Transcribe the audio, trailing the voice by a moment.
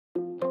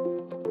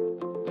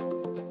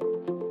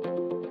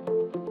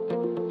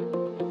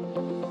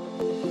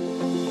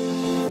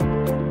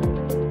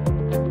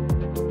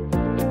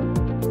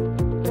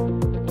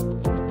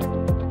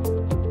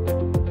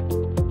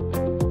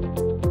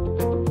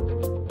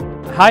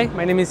Hi,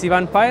 my name is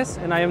Ivan Paez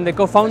and I am the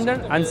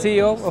co-founder and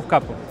CEO of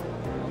Kappo.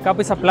 Kappo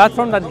is a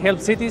platform that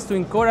helps cities to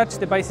encourage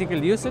the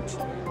bicycle usage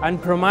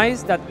and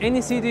promise that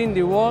any city in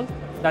the world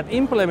that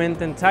implements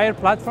the entire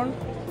platform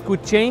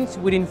could change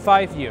within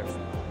 5 years.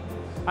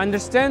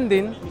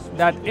 Understanding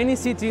that any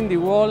city in the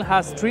world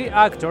has three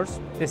actors,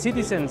 the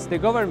citizens, the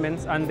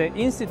governments and the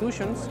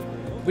institutions,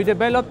 we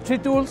developed three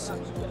tools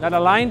that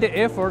align the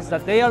efforts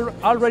that they are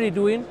already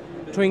doing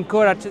to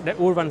encourage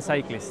the urban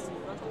cyclists.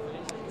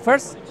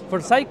 First,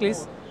 for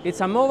cyclists, it's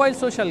a mobile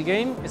social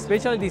game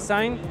specially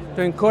designed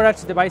to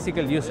encourage the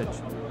bicycle usage.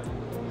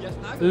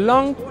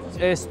 Long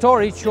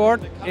story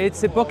short,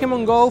 it's a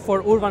Pokemon Go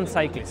for urban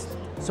cyclists.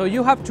 So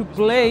you have to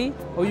play,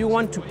 or you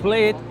want to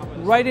play it,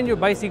 riding your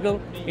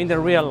bicycle in the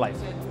real life.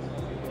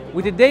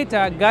 With the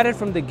data gathered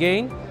from the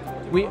game,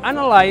 we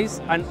analyze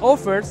and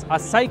offers a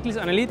cyclist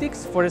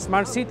analytics for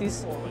smart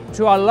cities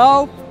to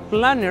allow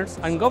planners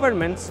and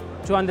governments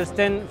to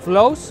understand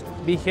flows,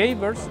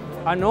 behaviors,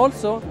 and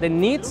also the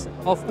needs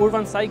of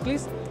urban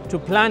cyclists to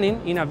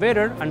planning in a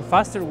better and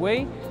faster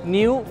way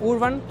new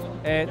urban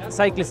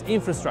cyclist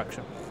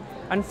infrastructure.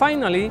 And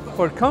finally,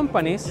 for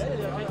companies,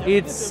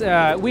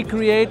 we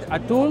create a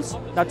tools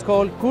that's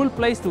called Cool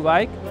Place to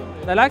Bike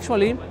that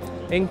actually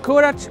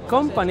encourage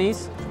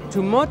companies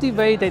to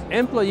motivate their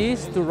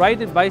employees to ride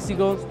the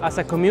bicycle as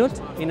a commute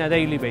in a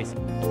daily basis.